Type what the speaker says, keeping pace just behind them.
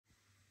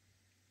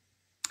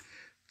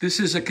This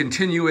is a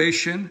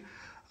continuation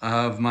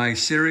of my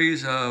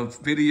series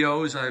of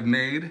videos I've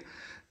made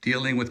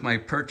dealing with my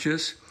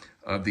purchase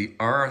of the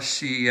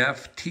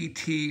RCF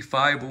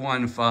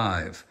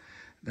TT515.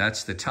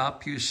 That's the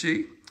top you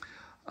see.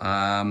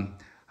 I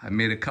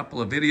made a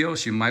couple of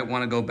videos. You might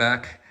want to go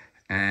back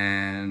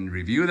and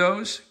review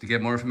those to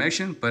get more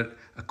information, but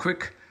a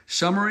quick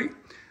summary.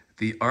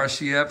 The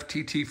RCF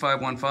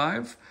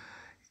TT515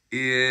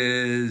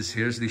 is,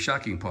 here's the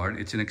shocking part,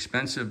 it's an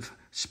expensive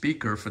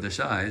speaker for the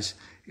size.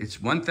 It's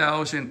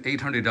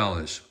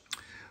 $1,800.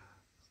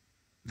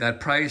 That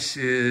price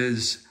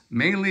is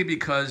mainly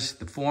because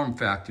the form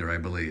factor, I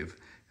believe.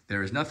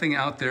 There is nothing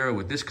out there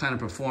with this kind of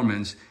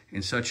performance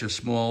in such a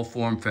small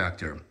form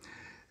factor.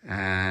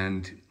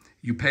 And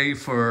you pay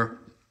for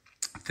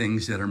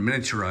things that are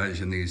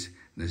miniaturized in this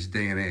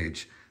day and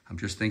age. I'm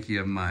just thinking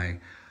of my,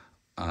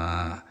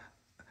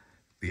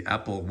 the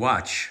Apple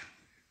Watch.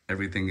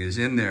 Everything is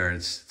in there.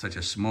 It's such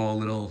a small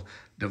little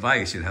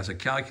device. It has a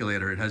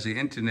calculator, it has the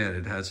internet,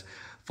 it has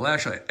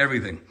flashlight,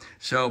 everything.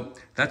 So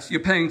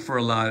you're paying for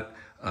a lot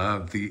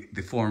of the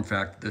form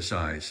factor, the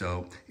size.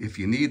 So if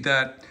you need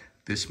that,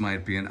 this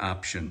might be an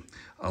option.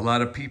 A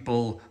lot of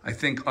people, I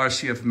think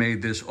RCF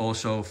made this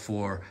also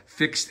for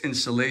fixed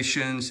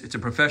installations. It's a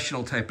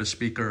professional type of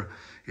speaker.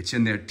 It's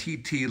in their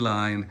TT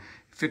line,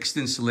 fixed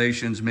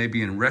installations,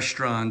 maybe in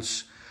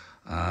restaurants,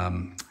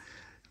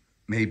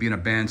 maybe in a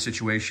band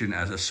situation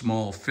as a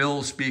small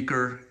fill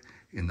speaker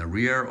in the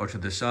rear or to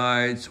the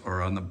sides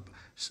or on the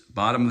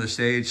bottom of the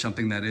stage,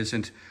 something that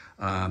isn't,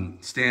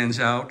 stands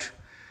out.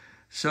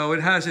 So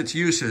it has its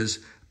uses,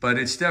 but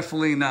it's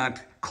definitely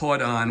not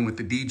caught on with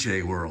the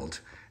DJ world.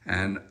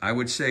 And I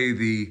would say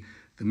the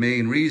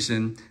main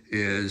reason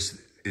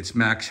is its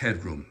max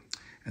headroom,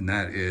 and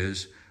that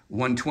is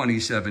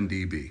 127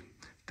 dB.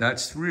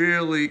 That's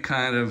really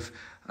kind of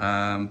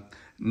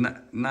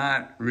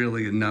not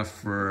really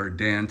enough for a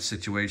dance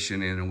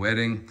situation in a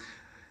wedding.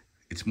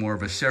 It's more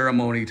of a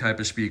ceremony type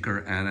of speaker,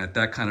 and at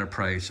that kind of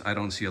price, I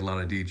don't see a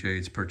lot of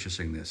DJs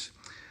purchasing this.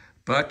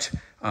 But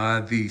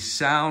the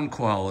sound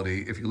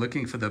quality, if you're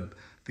looking for the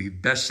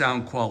best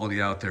sound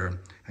quality out there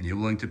and you're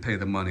willing to pay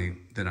the money,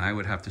 then I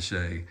would have to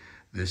say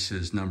this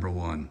is number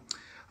one.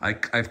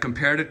 I've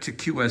compared it to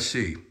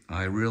QSC.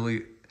 I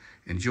really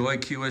enjoy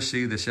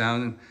QSC, the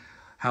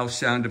house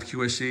sound of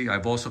QSC.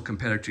 I've also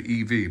compared it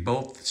to EV.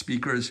 Both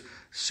speakers,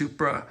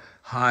 super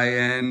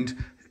high-end,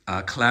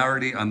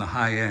 clarity on the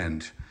high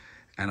end.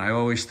 And I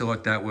always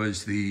thought that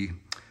was the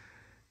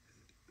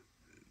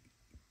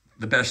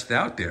best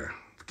out there,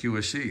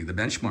 QSC, the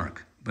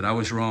benchmark. But I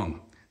was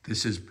wrong.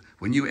 This is,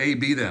 when you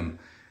A/B them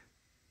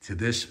to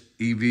this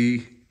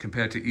EV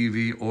compared to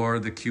EV or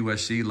the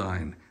QSC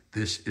line,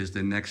 this is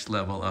the next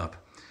level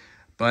up.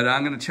 But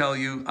I'm going to tell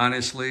you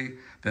honestly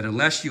that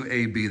unless you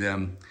A/B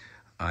them,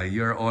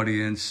 your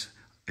audience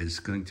is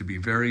going to be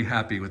very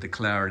happy with the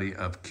clarity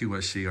of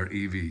QSC or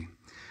EV.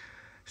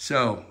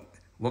 So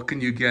what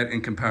can you get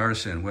in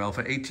comparison? Well,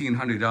 for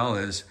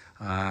 $1,800,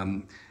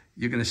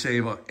 you're going to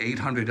save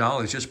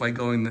 $800 just by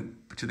going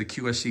to the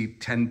QSC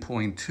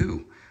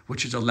 10.2,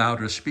 which is a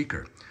louder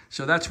speaker.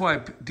 So that's why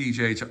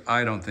DJs,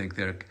 I don't think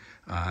they're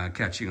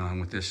catching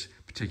on with this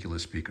particular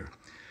speaker.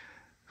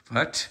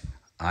 But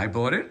I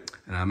bought it,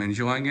 and I'm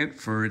enjoying it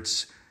for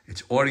its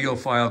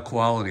audiophile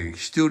quality,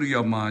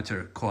 studio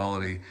monitor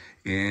quality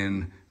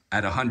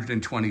at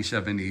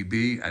 127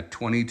 dB at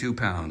 22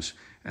 pounds.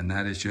 And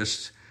that is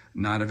just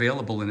not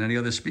available in any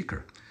other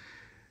speaker.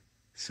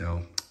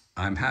 So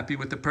I'm happy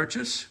with the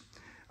purchase.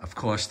 Of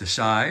course, the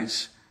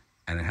size,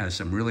 and it has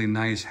some really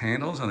nice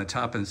handles on the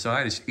top and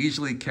side. It's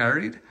easily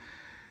carried.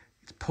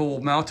 It's pole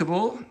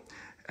mountable,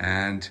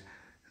 and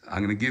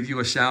I'm going to give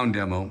you a sound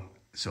demo.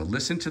 So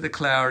listen to the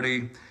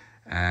clarity,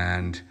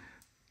 and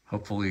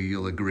hopefully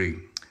you'll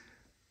agree.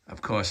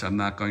 Of course, I'm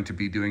not going to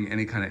be doing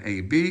any kind of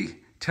A/B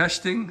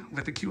testing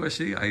with the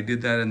QSC. I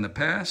did that in the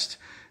past.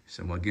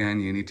 So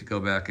again, you need to go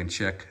back and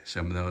check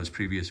some of those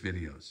previous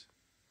videos.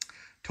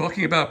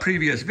 Talking about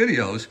previous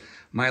videos,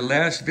 my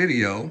last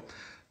video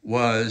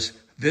was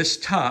this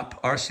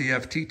top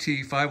RCF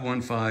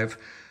TT515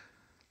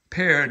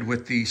 paired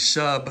with the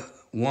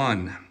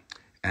Sub2.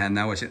 And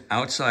that was an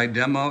outside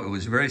demo. It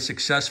was very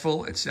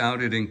successful. It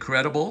sounded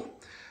incredible.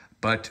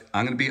 But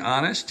I'm going to be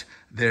honest,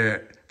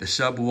 the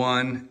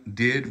Sub2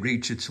 did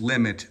reach its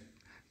limit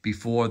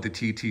before the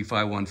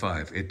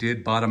TT515. It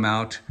did bottom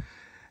out.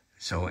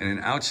 So in an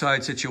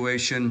outside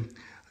situation,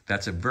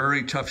 that's a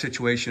very tough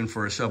situation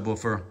for a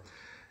subwoofer.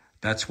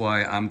 That's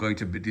why I'm going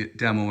to be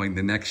demoing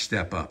the next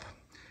step up,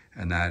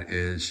 and that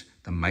is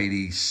the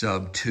mighty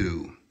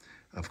Sub2.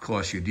 Of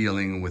course, you're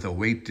dealing with a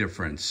weight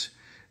difference.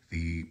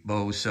 The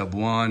Bose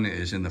Sub2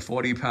 is in the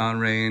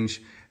 40-pound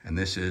range, and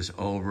this is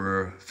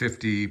over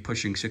 50,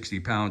 pushing 60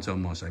 pounds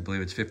almost. I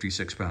believe it's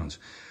 56 pounds.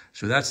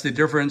 So that's the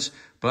difference,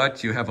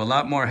 but you have a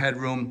lot more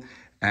headroom,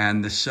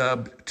 and the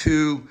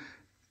Sub2,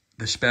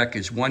 the spec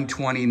is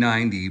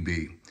 129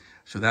 dB.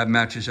 So that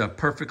matches up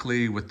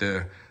perfectly with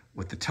the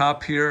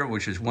top here,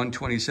 which is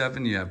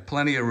 127. You have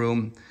plenty of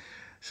room.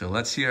 So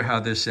let's hear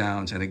how this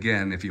sounds. And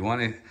again, if you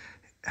want to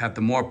have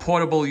the more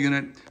portable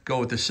unit, go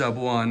with the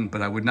Sub1,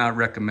 but I would not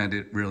recommend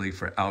it really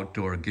for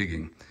outdoor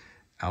gigging.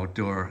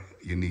 Outdoor,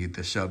 you need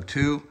the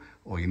Sub2,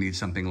 or you need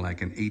something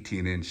like an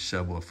 18-inch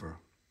subwoofer.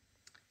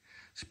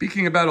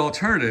 Speaking about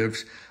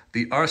alternatives,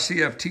 the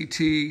RCF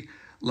TT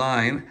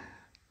line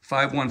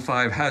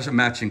 515 has a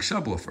matching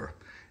subwoofer,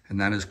 and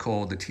that is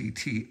called the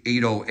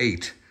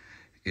TT515-A.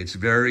 It's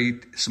very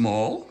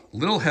small, a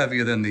little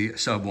heavier than the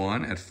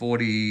Sub1 at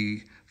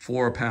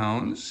 44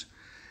 pounds.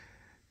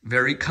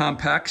 Very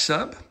compact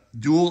sub,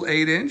 dual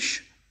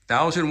 8-inch,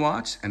 1,000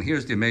 watts. And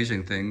here's the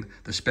amazing thing.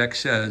 The spec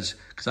says,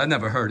 because I've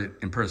never heard it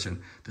in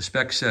person, the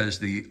spec says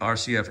the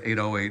RCF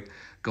 808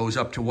 goes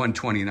up to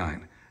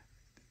 129,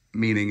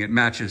 meaning it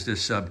matches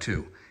this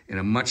Sub2 in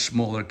a much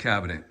smaller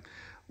cabinet.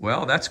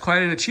 Well, that's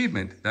quite an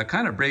achievement. That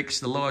kind of breaks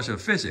the laws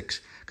of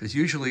physics, because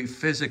usually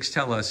physics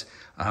tell us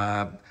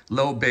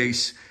low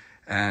bass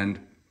and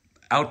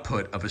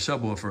output of a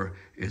subwoofer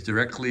is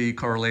directly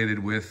correlated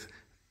with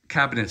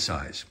cabinet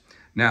size.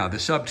 Now, the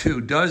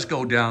Sub2 does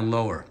go down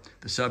lower.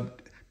 The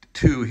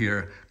Sub2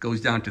 here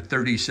goes down to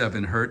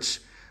 37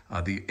 hertz.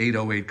 The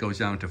 808 goes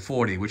down to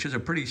 40, which is a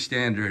pretty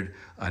standard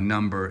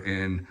number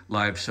in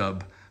live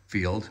sub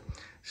field.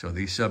 So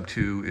the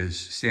Sub2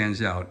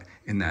 stands out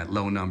in that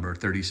low number,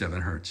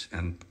 37 hertz,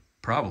 and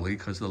probably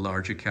because of the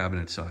larger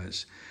cabinet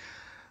size.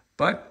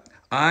 But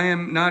I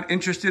am not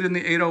interested in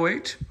the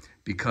 808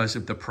 because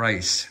of the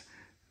price.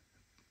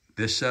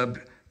 This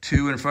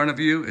Sub2 in front of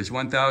you is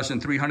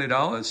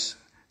 $1,300.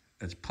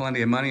 That's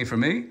plenty of money for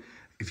me.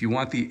 If you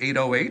want the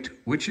 808,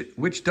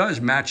 which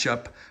does match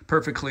up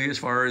perfectly as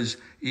far as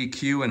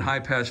EQ and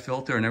high-pass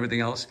filter and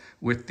everything else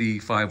with the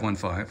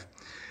 515,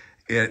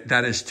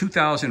 that is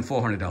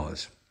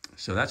 $2,400.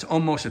 So that's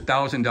almost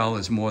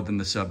 $1,000 more than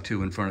the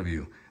Sub2 in front of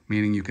you,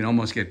 meaning you can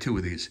almost get two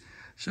of these.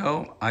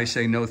 So I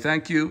say no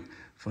thank you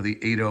for the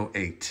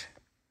 808.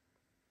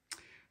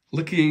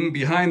 Looking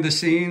behind the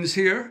scenes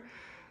here,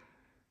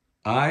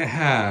 I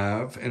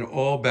have an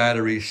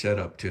all-battery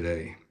setup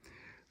today,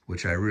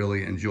 which I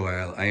really enjoy.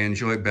 I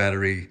enjoy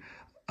battery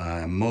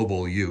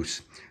mobile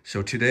use.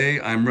 So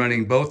today I'm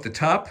running both the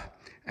top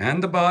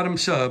and the bottom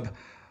sub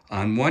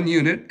on one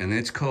unit, and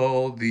it's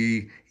called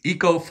the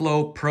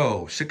EcoFlow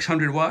Pro,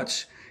 600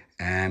 watts,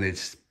 and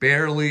it's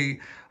barely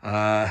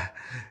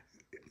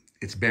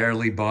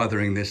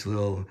bothering this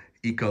little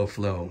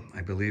EcoFlow.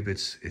 I believe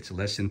it's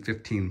less than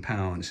 15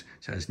 pounds.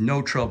 So it has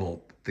no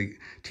trouble. The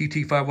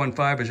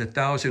TT515 is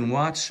 1,000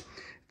 watts.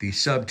 The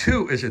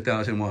Sub2 is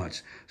 1,000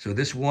 watts. So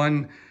this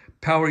one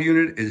power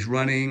unit is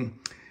running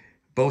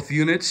both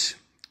units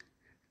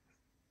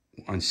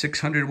on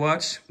 600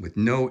 watts with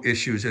no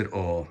issues at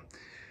all.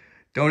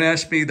 Don't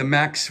ask me the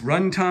max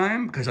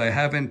runtime because I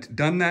haven't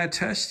done that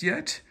test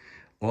yet.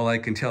 All I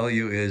can tell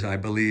you is I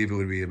believe it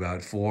would be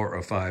about 4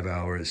 or 5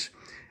 hours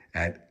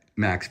at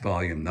max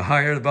volume. The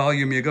higher the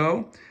volume you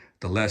go,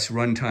 the less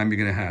runtime you're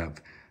going to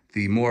have.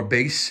 The more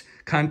bass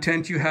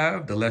content you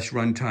have, the less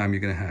runtime you're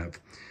going to have.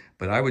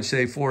 But I would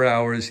say 4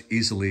 hours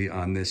easily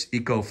on this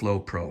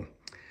EcoFlow Pro.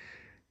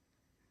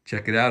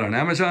 Check it out on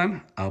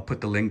Amazon. I'll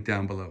put the link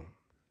down below.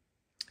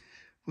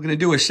 We're going to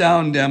do a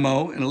sound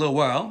demo in a little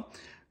while.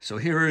 So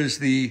here is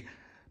the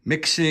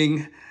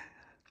mixing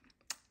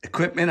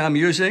equipment I'm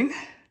using.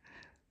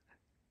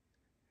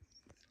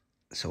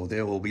 So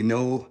there will be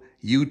no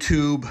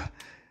YouTube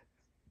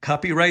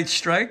copyright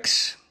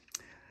strikes.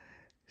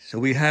 So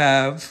we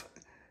have,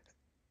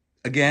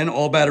 again,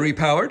 all battery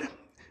powered.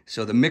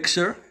 So the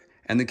mixer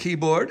and the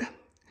keyboard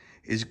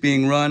is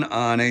being run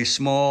on a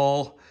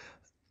small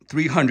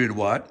 300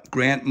 watt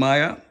Grant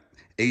Maya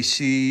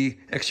AC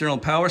external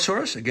power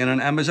source, again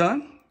on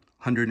Amazon,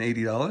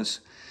 $180.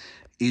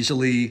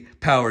 Easily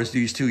powers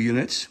these two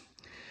units.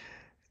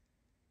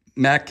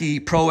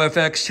 Mackie Pro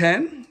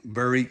FX10,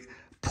 very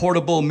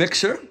portable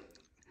mixer,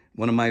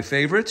 one of my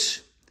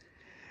favorites.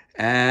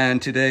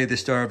 And today the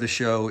star of the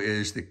show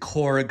is the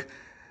Korg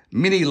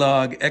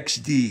Minilog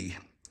XD.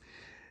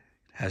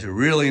 Has a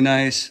really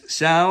nice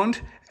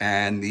sound,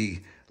 and the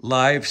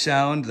live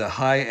sound, the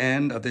high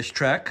end of this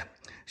track,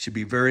 should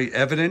be very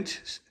evident.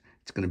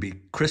 It's going to be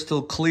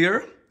crystal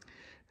clear.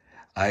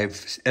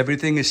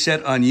 Everything is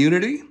set on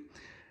unity.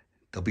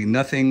 There'll be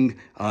nothing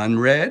on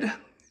red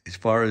as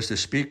far as the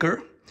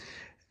speaker.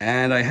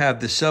 And I have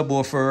the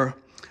subwoofer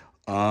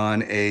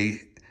on an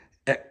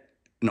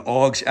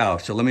aux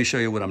out. So let me show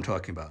you what I'm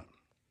talking about.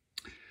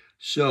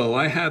 So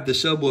I have the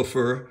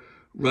subwoofer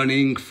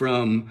running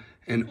from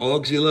an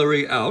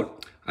auxiliary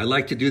out. I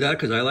like to do that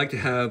because I like to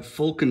have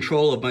full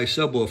control of my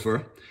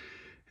subwoofer,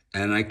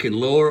 and I can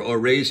lower or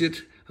raise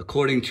it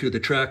according to the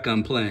track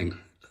I'm playing.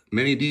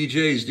 Many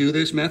DJs do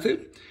this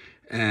method,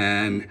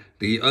 and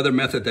the other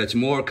method that's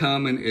more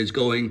common is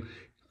going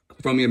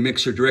from your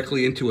mixer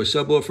directly into a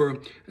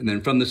subwoofer, and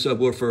then from the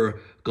subwoofer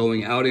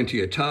going out into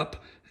your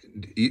top,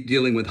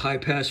 dealing with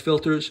high-pass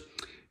filters.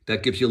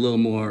 That gives you a little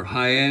more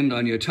high-end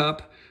on your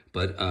top,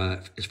 but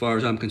as far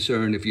as I'm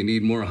concerned, if you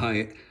need more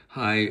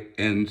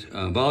high-end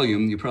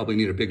volume, you probably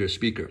need a bigger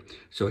speaker.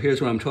 So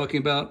here's what I'm talking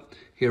about.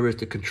 Here is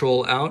the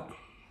control out.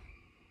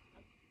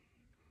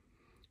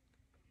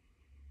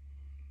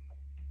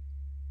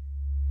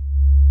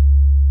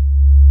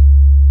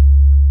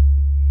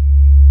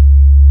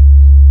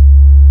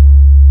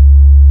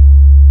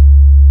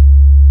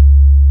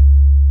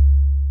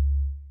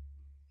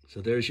 So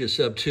there's your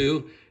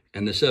Sub2,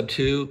 and the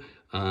Sub2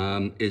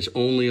 is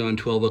only on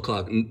 12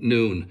 o'clock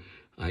noon.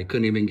 I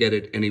couldn't even get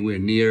it anywhere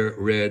near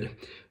red.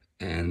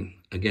 And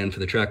again, for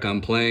the track I'm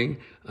playing,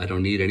 I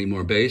don't need any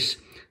more bass.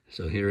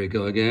 So here we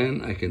go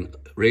again. I can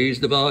raise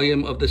the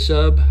volume of the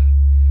sub.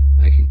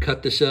 I can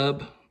cut the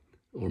sub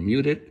or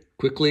mute it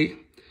quickly,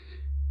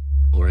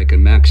 or I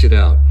can max it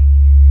out.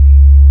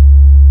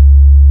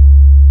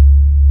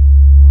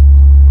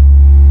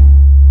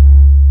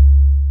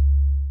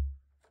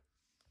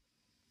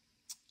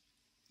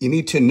 You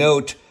need to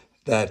note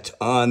that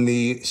on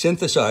the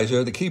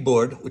synthesizer, the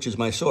keyboard, which is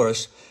my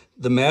source,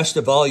 the master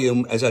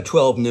volume is at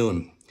 12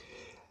 noon.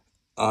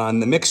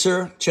 On the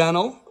mixer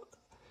channel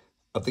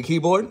of the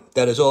keyboard,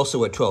 that is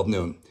also at 12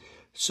 noon.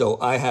 So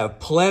I have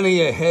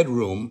plenty of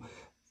headroom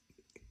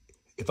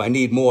if I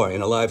need more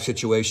in a live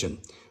situation.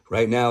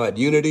 Right now at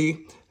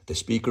Unity, the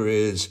speaker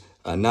is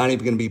not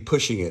even going to be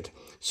pushing it.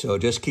 So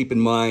just keep in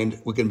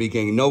mind, we're going to be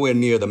getting nowhere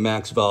near the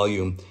max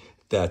volume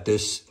that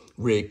this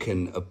rig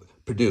can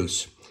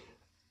produce.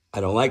 I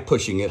don't like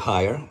pushing it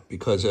higher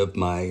because of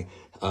my,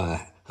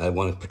 I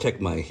want to protect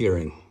my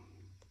hearing.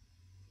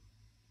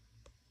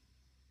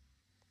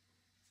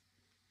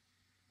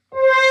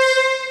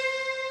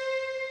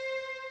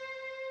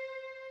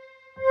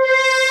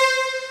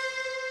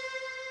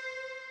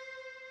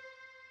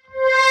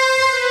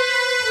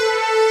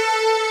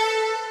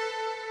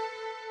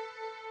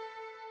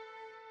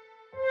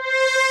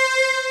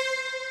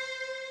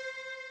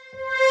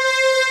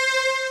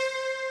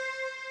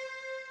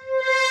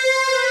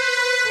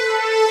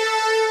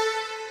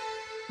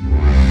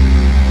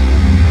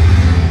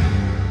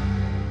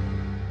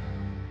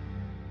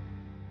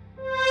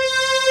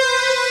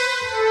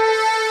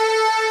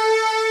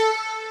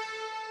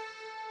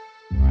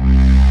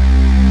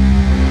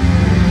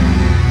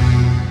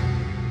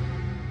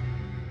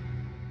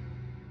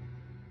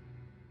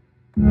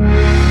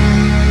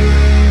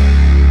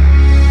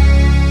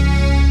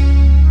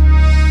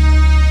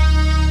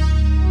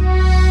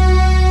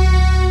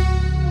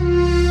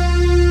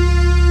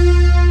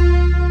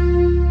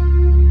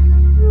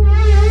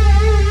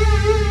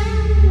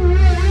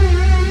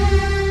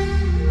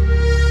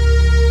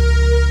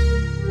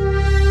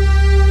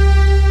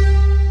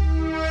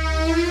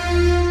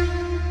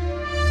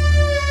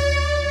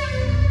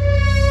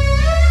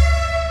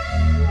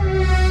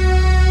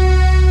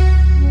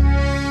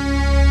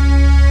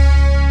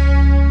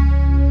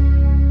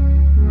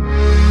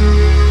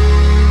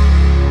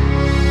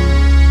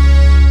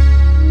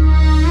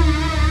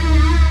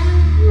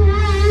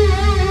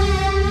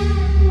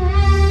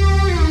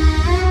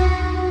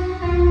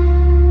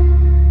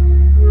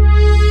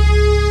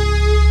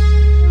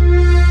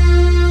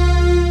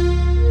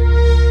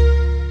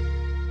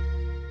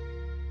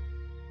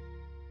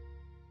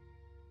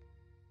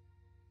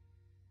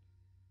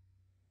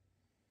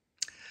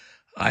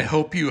 I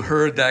hope you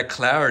heard that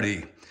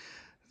clarity.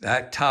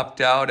 That topped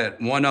out at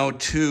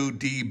 102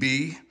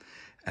 dB.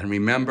 And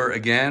remember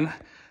again,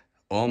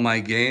 all my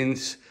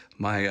gains,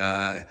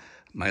 my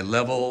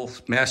level,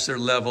 master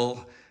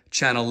level,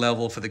 channel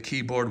level for the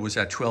keyboard was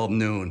at 12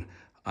 noon.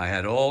 I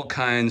had all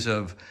kinds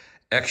of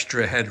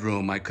extra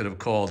headroom I could have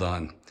called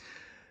on.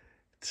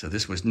 So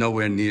this was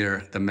nowhere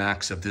near the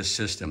max of this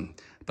system.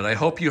 But I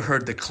hope you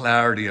heard the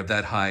clarity of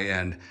that high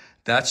end.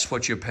 That's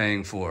what you're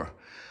paying for.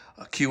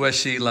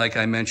 QSC, like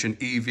I mentioned,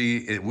 EV,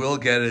 it will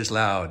get as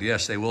loud.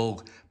 Yes, they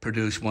will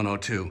produce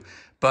 102.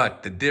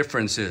 But the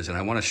difference is, and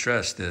I want to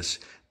stress this,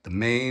 the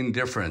main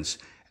difference,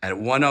 at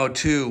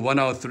 102,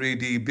 103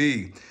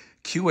 dB,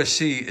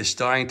 QSC is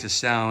starting to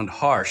sound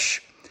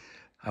harsh.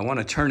 I want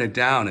to turn it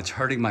down. It's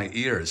hurting my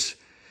ears.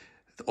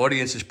 The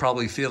audience is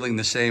probably feeling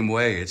the same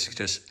way. It's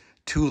just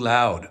too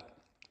loud.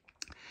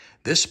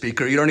 This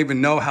speaker, you don't even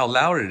know how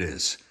loud it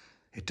is.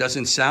 It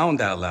doesn't sound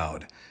that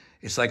loud.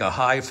 It's like a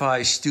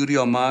hi-fi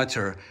studio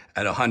monitor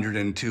at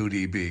 102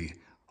 dB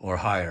or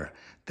higher.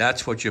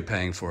 That's what you're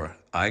paying for.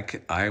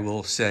 I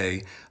will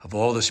say, of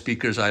all the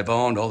speakers I've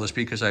owned, all the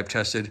speakers I've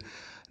tested,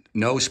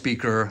 no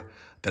speaker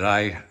that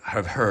I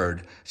have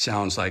heard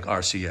sounds like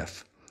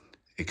RCF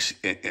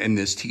in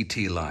this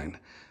TT line.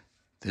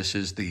 This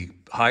is the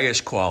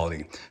highest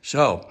quality.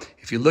 So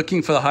if you're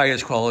looking for the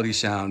highest quality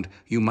sound,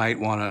 you might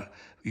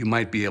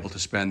be able to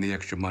spend the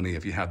extra money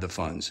if you have the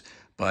funds.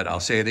 But I'll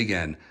say it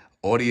again,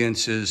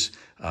 audiences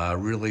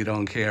really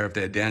don't care if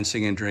they're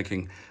dancing and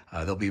drinking.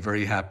 They'll be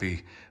very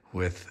happy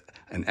with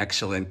an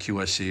excellent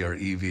QSC or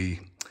EV.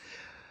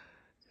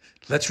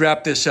 Let's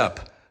wrap this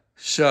up.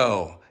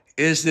 So,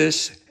 is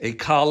this a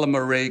column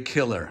array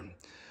killer?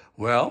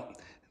 Well,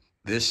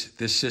 this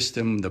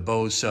system, the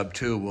Bose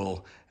Sub2,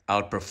 will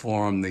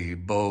outperform the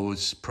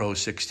Bose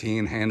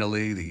Pro32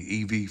 handily,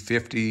 the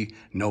EV50,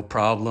 no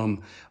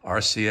problem,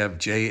 RCF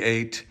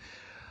J8.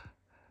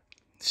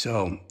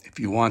 So if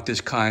you want this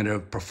kind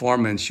of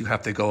performance, you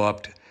have to go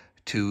up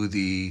to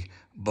the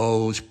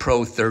Bose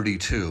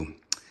Pro32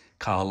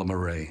 column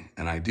array.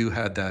 And I do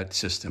have that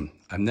system.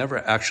 I've never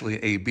actually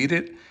A-B'd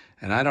it,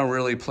 and I don't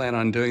really plan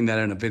on doing that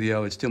in a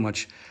video. It's too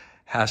much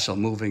hassle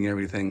moving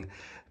everything.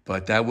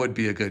 but that would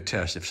be a good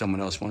test if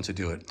someone else wants to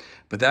do it.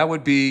 But that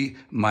would be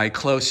my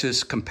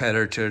closest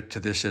competitor to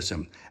this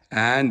system.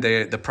 And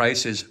the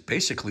price is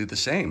basically the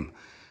same.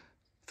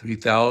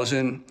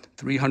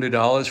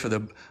 $3,300 for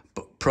the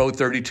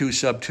Pro32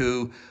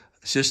 Sub2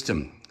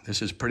 system.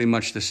 This is pretty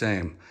much the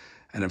same.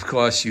 And of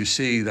course, you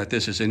see that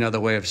this is another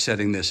way of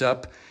setting this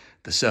up.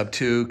 The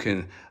Sub2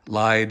 can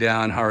lie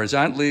down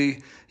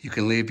horizontally. You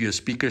can leave your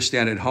speaker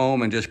stand at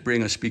home and just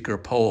bring a speaker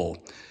pole.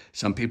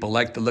 Some people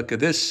like the look of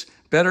this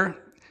better.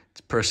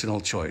 It's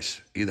personal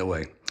choice, either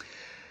way.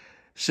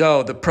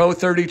 So the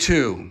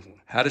Pro32,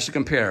 how does it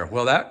compare?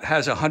 Well, that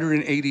has a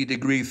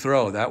 180-degree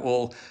throw. That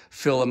will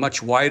fill a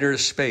much wider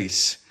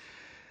space.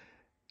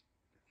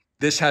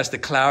 This has the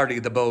clarity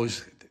the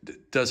Bose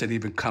doesn't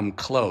even come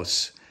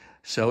close.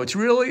 So it's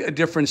really a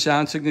different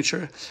sound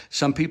signature.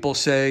 Some people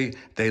say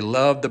they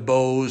love the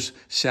Bose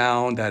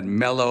sound, that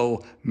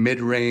mellow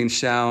mid-range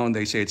sound.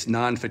 They say it's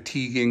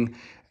non-fatiguing,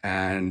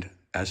 and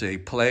as a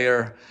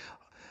player,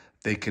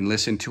 they can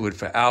listen to it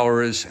for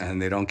hours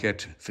and they don't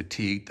get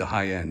fatigued, the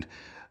high end.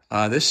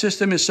 This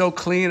system is so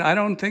clean, I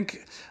don't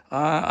think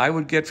I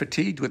would get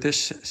fatigued with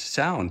this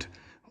sound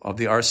of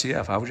the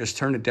RCF. I would just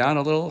turn it down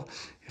a little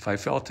if I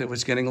felt it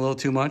was getting a little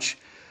too much.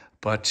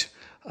 But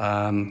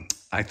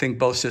I think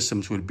both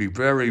systems would be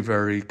very,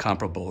 very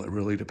comparable. It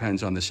really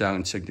depends on the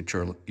sound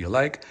signature you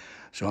like.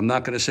 So I'm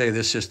not going to say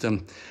this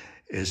system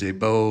is a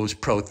Bose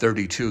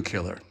Pro32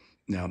 killer.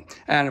 No.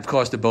 And of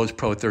course, the Bose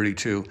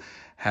Pro32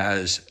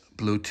 has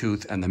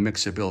Bluetooth and the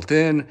mixer built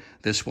in.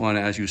 This one,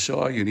 as you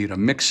saw, you need a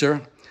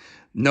mixer.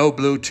 No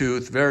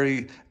Bluetooth,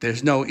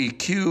 there's no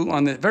EQ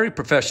on the, very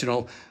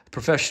professional.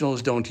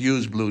 Professionals don't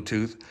use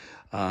Bluetooth.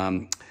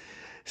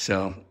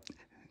 So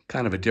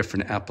kind of a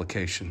different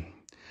application.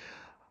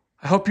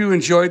 I hope you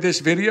enjoyed this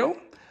video.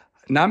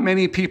 Not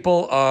many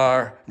people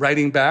are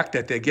writing back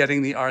that they're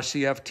getting the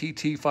RCF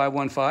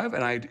TT515,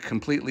 and I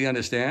completely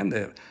understand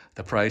that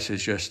the price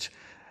is just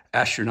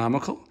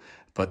astronomical.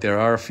 But there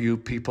are a few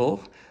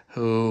people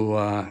who,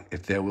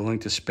 if they're willing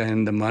to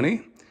spend the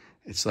money,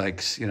 it's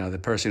like, you know, the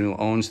person who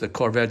owns the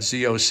Corvette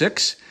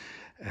Z06,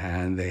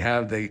 and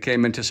they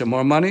came into some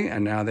more money,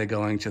 and now they're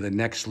going to the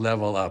next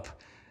level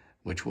up,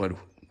 which what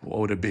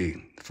would it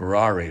be?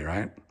 Ferrari,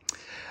 right?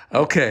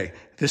 Okay,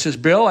 this is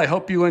Bill. I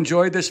hope you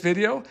enjoyed this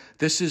video.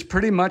 This is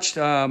pretty much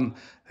the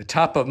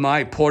top of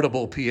my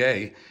portable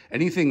PA.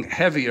 Anything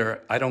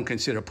heavier, I don't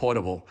consider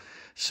portable.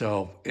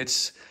 So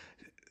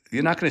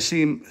you're not going to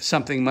see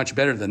something much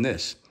better than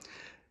this.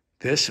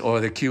 This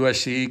or the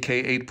QSC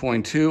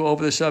K8.2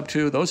 over the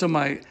Sub2.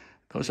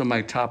 Those are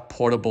my top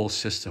portable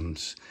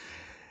systems.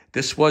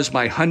 This was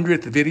my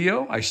 100th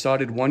video. I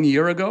started 1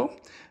 year ago.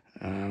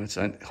 It's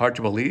hard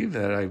to believe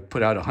that I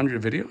put out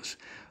 100 videos.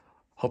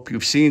 Hope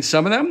you've seen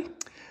some of them,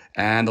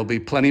 and there'll be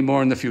plenty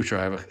more in the future.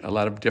 I have a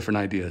lot of different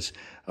ideas.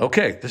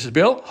 Okay, this is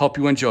Bill. Hope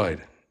you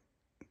enjoyed.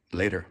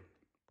 Later.